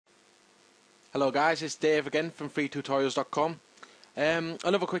Hello guys, it's Dave again from freetutorials.com.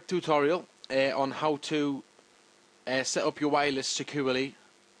 Another quick tutorial on how to set up your wireless securely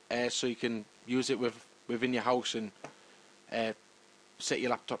so you can use it within your house and set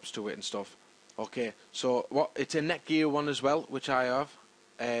your laptops to it and stuff. Okay, so it's a Netgear one as well, which I have.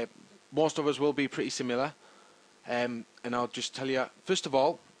 Most of us will be pretty similar, and I'll just tell you first of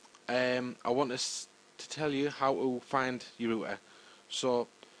all. I want to tell you how to find your router. So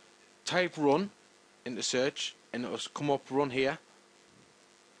type run into search and it'll come up run here.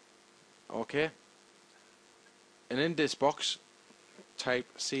 Okay, and in this box type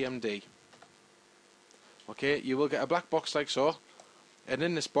CMD. Okay, you will get a black box like so, and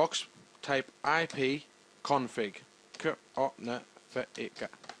in this box type IP config.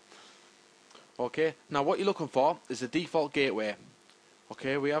 Okay, now what you're looking for is the default gateway.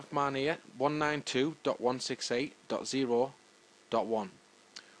 Okay, we have mine here 192.168.0.1.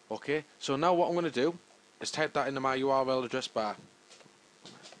 Okay, so now what I'm going to do is type that into my URL address bar.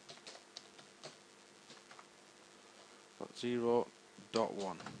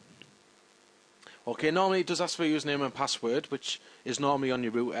 0.1. Okay, normally it does ask for username and password, which is normally on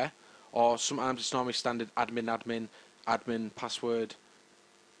your router, or sometimes it's normally standard admin password,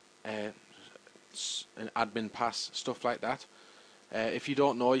 an admin pass, stuff like that. If you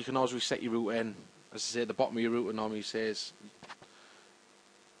don't know, you can always reset your router, and as I say, the bottom of your router normally says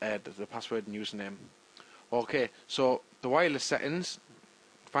the password and username. Okay, so the wireless settings,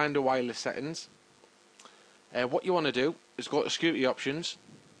 find the wireless settings. What you want to do is go to security options,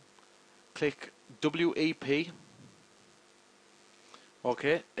 click WEP,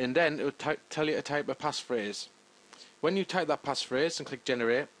 okay, and then it will tell you to type a passphrase. When you type that passphrase and click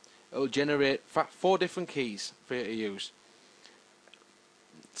generate, it will generate 4 different keys for you to use.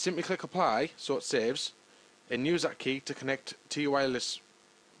 Simply click apply so it saves, and use that key to connect to your wireless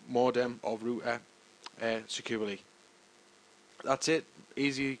modem or router securely. That's it.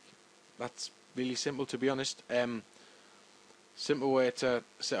 Easy. That's really simple, to be honest. Simple way to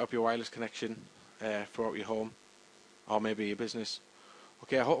set up your wireless connection throughout your home or maybe your business.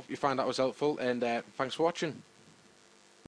 Okay, I hope you find that was helpful, and thanks for watching.